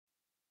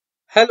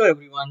Hello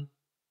everyone,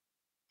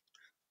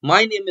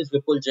 my name is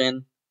Vipul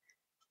Jain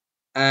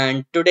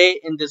and today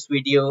in this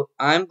video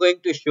I am going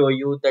to show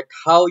you that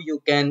how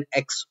you can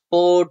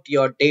export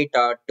your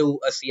data to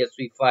a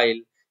CSV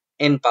file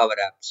in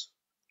PowerApps.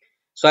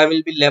 So I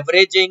will be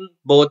leveraging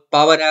both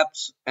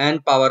PowerApps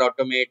and Power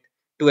Automate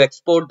to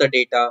export the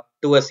data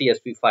to a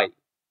CSV file.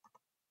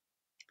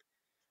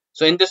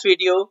 So in this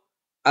video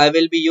I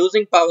will be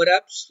using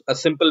PowerApps, a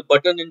simple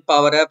button in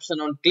PowerApps,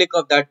 and on click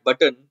of that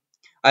button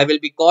I will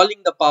be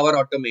calling the Power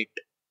Automate,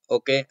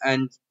 okay,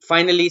 and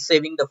finally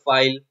saving the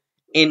file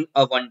in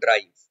a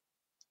OneDrive.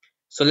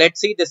 So let's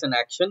see this in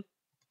action.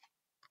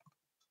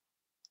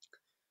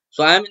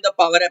 So I am in the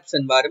PowerApps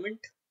environment.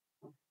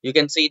 You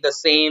can see the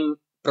same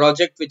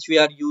project which we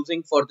are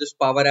using for this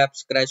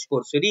PowerApps crash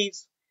course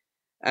series,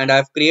 and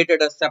I've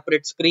created a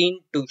separate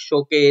screen to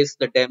showcase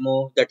the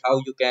demo that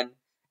how you can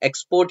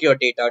export your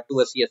data to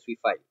a CSV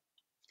file.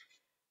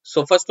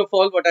 So first of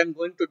all, what I'm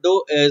going to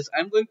do is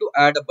I'm going to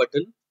add a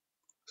button.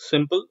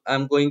 Simple.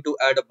 I'm going to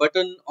add a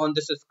button on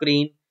this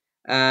screen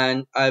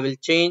and I will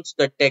change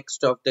the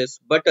text of this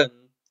button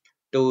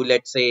to,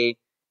 let's say,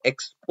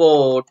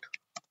 export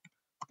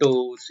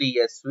to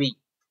CSV.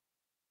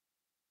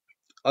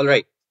 All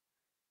right.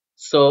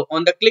 So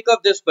on the click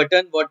of this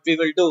button, what we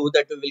will do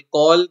that we will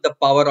call the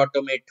Power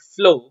Automate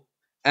flow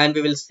and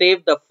we will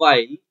save the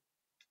file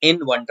in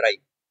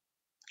OneDrive.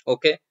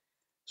 Okay.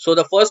 So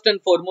the first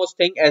and foremost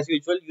thing, as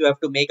usual, you have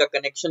to make a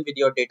connection with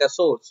your data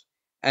source.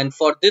 And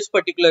for this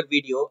particular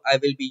video, I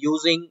will be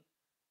using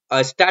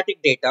a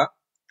static data,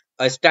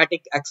 a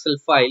static Excel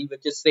file,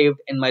 which is saved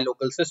in my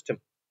local system.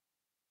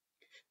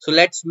 So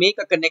let's make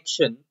a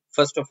connection,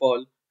 first of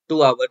all,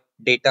 to our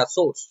data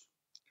source.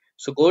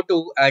 So go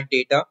to add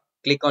data,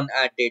 click on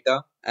add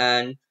data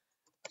and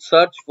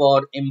search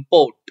for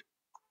import.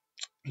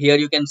 Here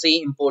you can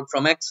see import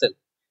from Excel.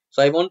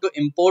 So I want to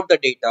import the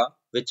data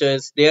which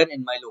is there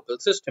in my local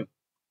system.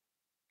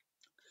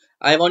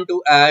 I want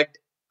to add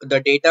the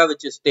data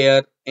which is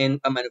there in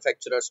a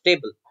manufacturer's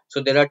table.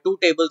 So there are two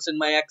tables in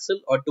my Excel,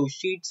 or two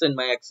sheets in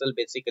my Excel,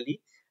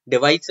 basically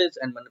devices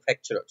and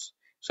manufacturers.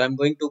 So I'm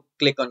going to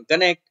click on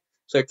connect.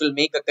 So it will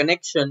make a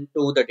connection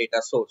to the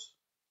data source.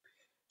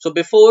 So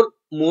before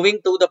moving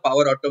to the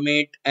Power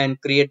Automate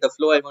and create the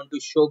flow, I want to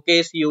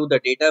showcase you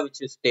the data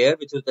which is there,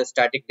 which is the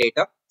static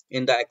data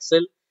in the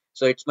Excel.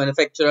 So it's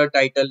manufacturer,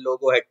 title,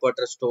 logo,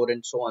 headquarters, store,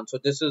 and so on. So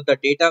this is the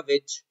data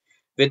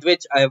with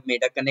which I have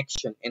made a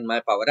connection in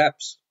my Power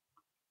Apps.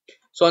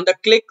 So on the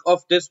click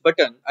of this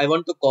button, I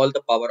want to call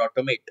the Power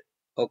Automate.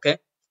 Okay.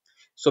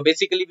 So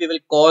basically we will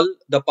call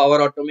the Power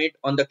Automate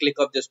on the click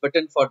of this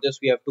button. For this,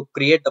 we have to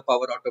create the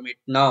Power Automate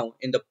now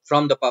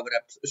from the Power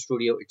Apps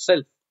Studio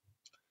itself.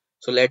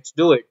 So let's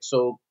do it.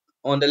 So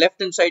on the left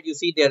hand side, you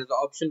see there is an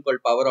option called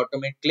Power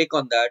Automate. Click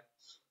on that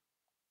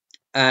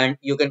and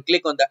you can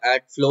click on the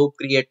add flow,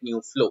 create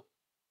new flow.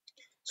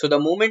 So the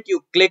moment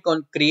you click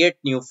on create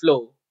new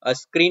flow, a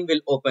screen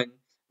will open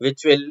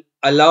which will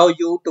allow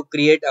you to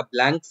create a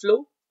blank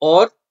flow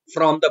or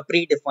from the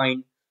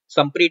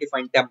some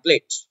predefined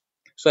templates.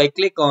 So I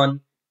click on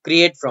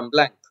create from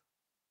blank.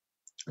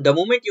 The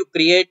moment you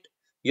create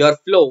your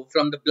flow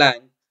from the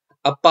blank,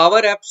 a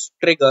Power Apps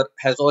trigger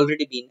has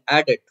already been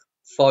added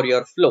for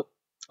your flow.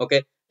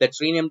 Okay, let's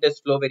rename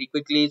this flow very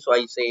quickly. So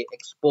I say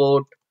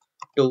export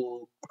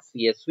to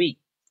CSV.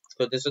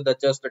 So this is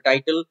just the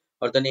title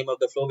or the name of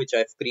the flow which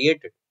I've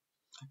created.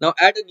 Now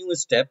add a new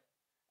step.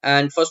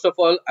 And first of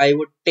all, I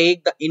would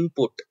take the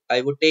input.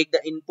 I would take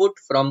the input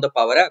from the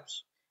Power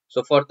Apps.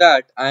 So for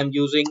that, I am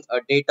using a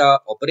data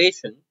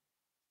operation.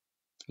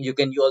 You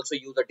can also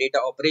use a data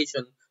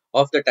operation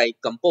of the type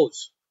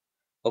compose.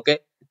 Okay,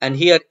 and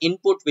here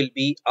input will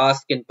be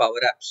ask in Power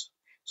Apps.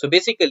 So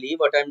basically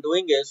what I'm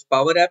doing is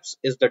Power Apps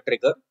is the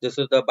trigger. This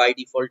is the by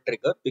default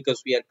trigger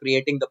because we are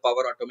creating the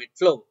Power Automate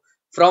flow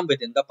from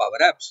within the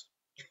Power Apps.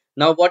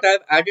 Now what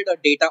I've added a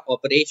data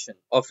operation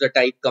of the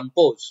type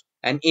compose,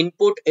 and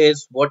input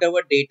is whatever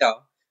data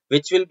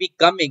which will be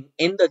coming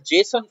in the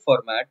JSON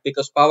format,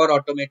 because Power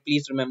Automate,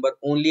 please remember,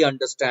 only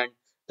understand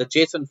the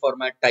JSON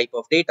format type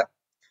of data.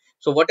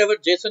 So whatever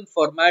JSON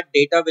format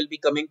data will be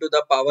coming to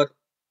the Power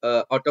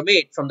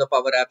Automate from the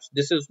Power Apps,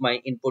 this is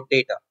my input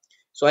data.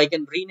 So I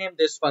can rename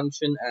this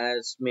function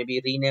as, maybe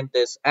rename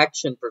this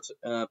action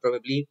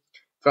probably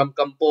from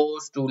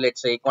compose to,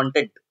 let's say,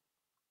 content.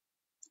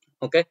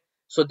 Okay.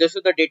 So this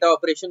is the data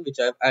operation which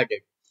I have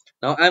added.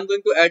 Now I'm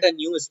going to add a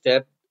new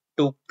step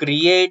to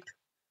create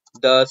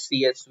the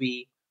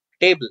CSV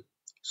table.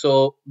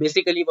 So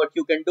basically what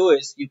you can do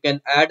is you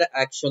can add an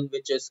action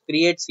which is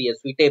create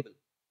CSV table.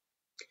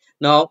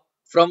 Now,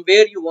 from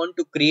where you want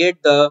to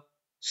create the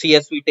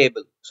CSV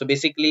table. So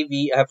basically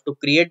we have to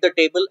create the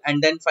table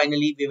and then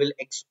finally we will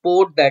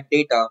export that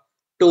data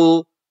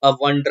to a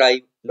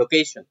OneDrive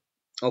location.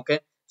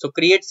 Okay. So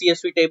create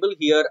CSV table.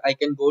 Here I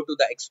can go to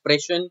the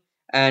expression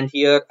and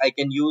here I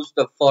can use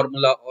the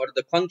formula or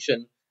the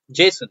function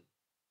JSON.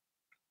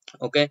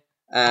 Okay.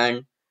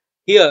 And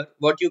here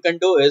what you can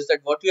do is that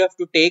what you have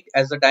to take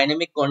as a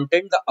dynamic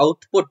content, the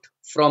output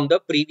from the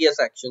previous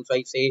action. So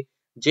I say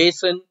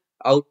JSON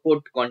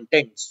output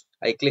contents.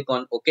 I click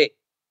on OK.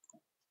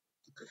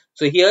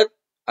 So here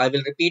I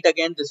will repeat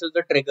again, this is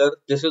the trigger,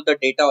 this is the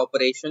data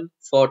operation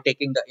for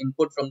taking the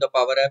input from the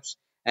Power Apps,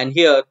 and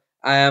here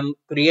I am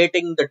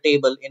creating the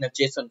table in a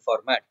JSON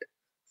format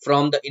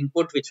from the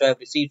input which I have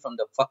received from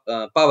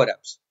the Power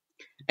Apps.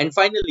 And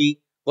finally,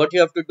 what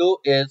you have to do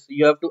is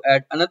you have to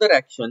add another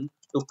action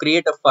to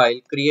create a file,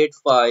 create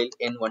file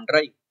in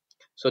OneDrive.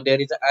 So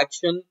there is an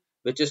action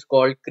which is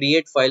called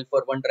create file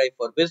for OneDrive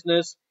for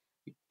business.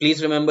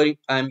 Please remember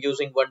I am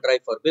using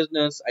OneDrive for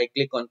business. I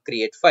click on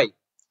create file.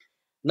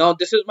 Now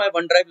this is my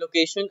OneDrive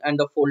location and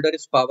the folder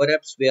is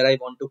PowerApps where I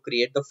want to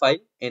create the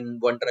file in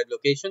OneDrive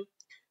location.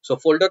 So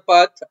folder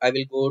path, I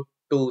will go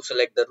to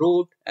select the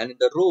root, and in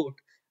the root,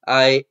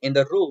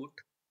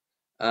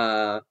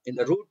 in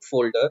the root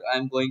folder,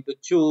 I'm going to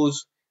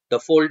choose the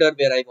folder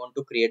where I want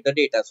to create the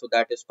data. So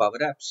that is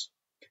PowerApps.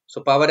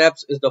 So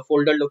PowerApps is the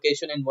folder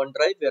location in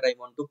OneDrive where I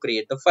want to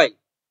create the file.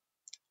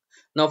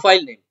 Now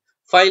file name.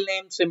 File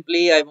name,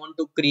 simply I want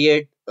to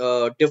create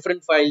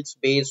different files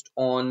based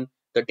on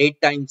the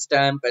date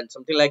timestamp and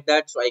something like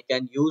that. So I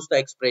can use the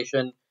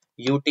expression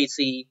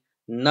UTC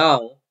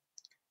now,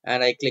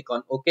 and I click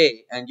on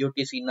OK, and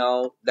UTC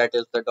now, that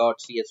is the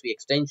 .csv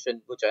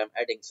extension which I am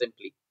adding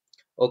simply.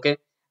 Okay.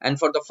 And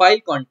for the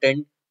file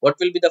content, what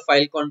will be the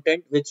file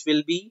content? Which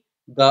will be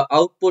the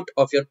output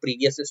of your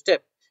previous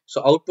step.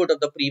 So output of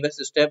the previous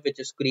step, which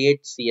is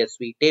create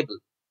CSV table.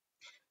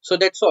 So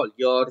that's all.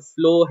 Your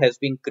flow has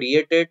been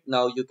created.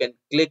 Now you can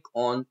click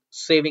on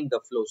saving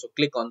the flow. So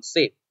click on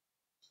save.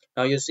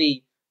 Now you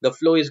see the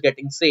flow is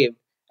getting saved,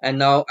 and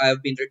now I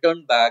have been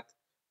returned back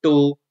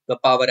to the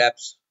Power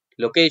Apps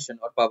location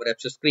or Power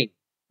Apps screen.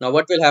 Now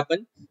what will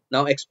happen?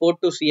 Now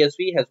export to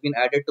CSV has been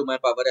added to my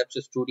Power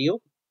Apps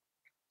Studio.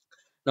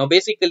 Now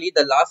basically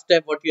the last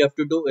step what you have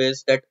to do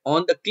is that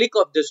on the click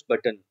of this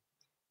button,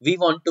 we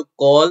want to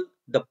call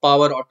the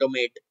Power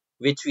Automate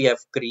which we have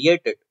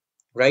created,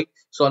 right?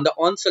 So on the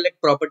on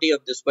select property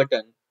of this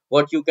button,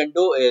 what you can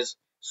do is,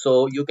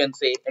 so you can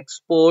say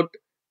export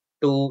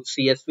to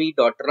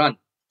csv.run.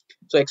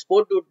 So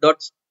export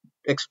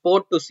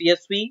to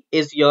CSV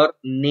is your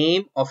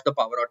name of the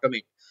Power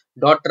Automate.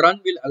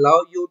 .run will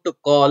allow you to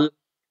call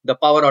the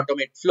Power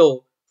Automate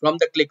flow from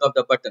the click of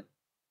the button.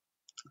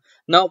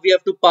 Now we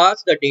have to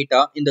pass the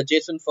data in the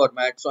JSON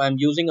format. So I'm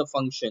using a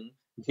function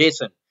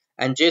JSON,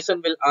 and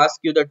JSON will ask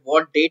you that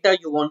what data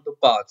you want to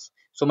pass.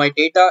 So my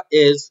data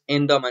is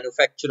in the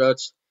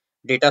manufacturer's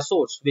data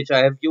source, which I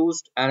have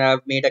used, and I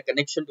have made a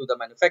connection to the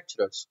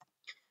manufacturers.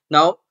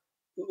 Now,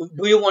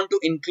 do you want to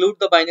include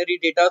the binary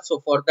data?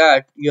 So for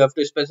that, you have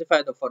to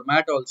specify the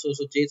format also.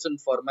 So JSON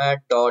format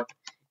dot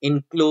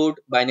include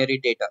binary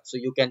data. So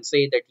you can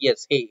say that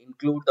yes, hey,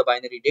 include the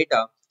binary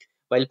data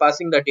while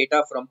passing the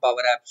data from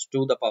Power Apps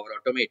to the Power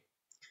Automate.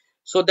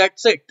 So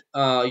that's it.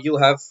 You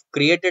have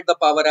created the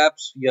Power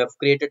Apps, you have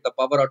created the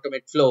Power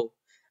Automate flow,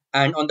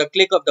 and on the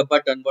click of the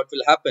button, what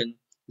will happen?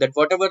 That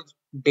whatever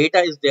data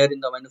is there in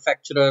the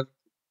manufacturer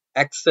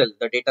Excel,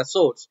 the data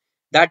source,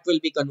 that will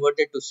be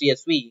converted to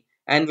CSV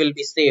and will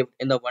be saved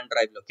in the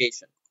OneDrive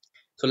location.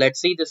 So let's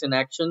see this in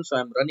action. So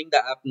I'm running the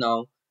app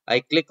now.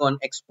 I click on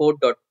export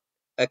to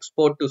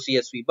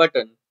CSV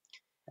button,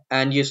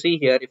 and you see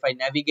here, if I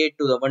navigate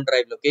to the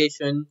OneDrive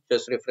location,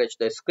 just refresh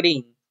the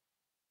screen,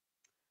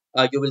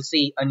 you will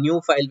see a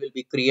new file will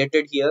be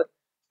created here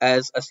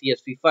as a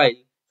CSV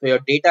file. So your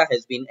data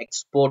has been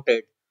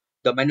exported.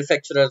 The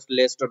manufacturer's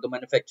list or the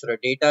manufacturer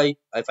data,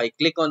 if I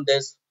click on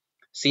this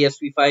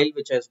CSV file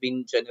which has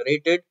been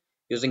generated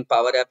using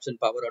Power Apps and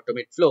Power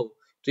Automate Flow,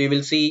 so you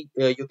will see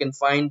you can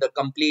find the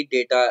complete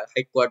data,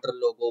 headquarter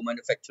logo,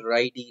 manufacturer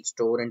ID,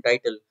 store and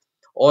title.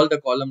 All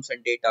the columns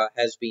and data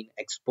has been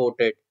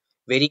exported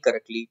very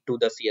correctly to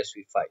the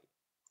CSV file.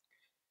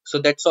 So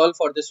that's all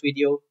for this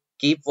video.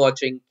 Keep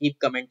watching, keep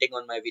commenting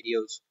on my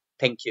videos.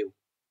 Thank you.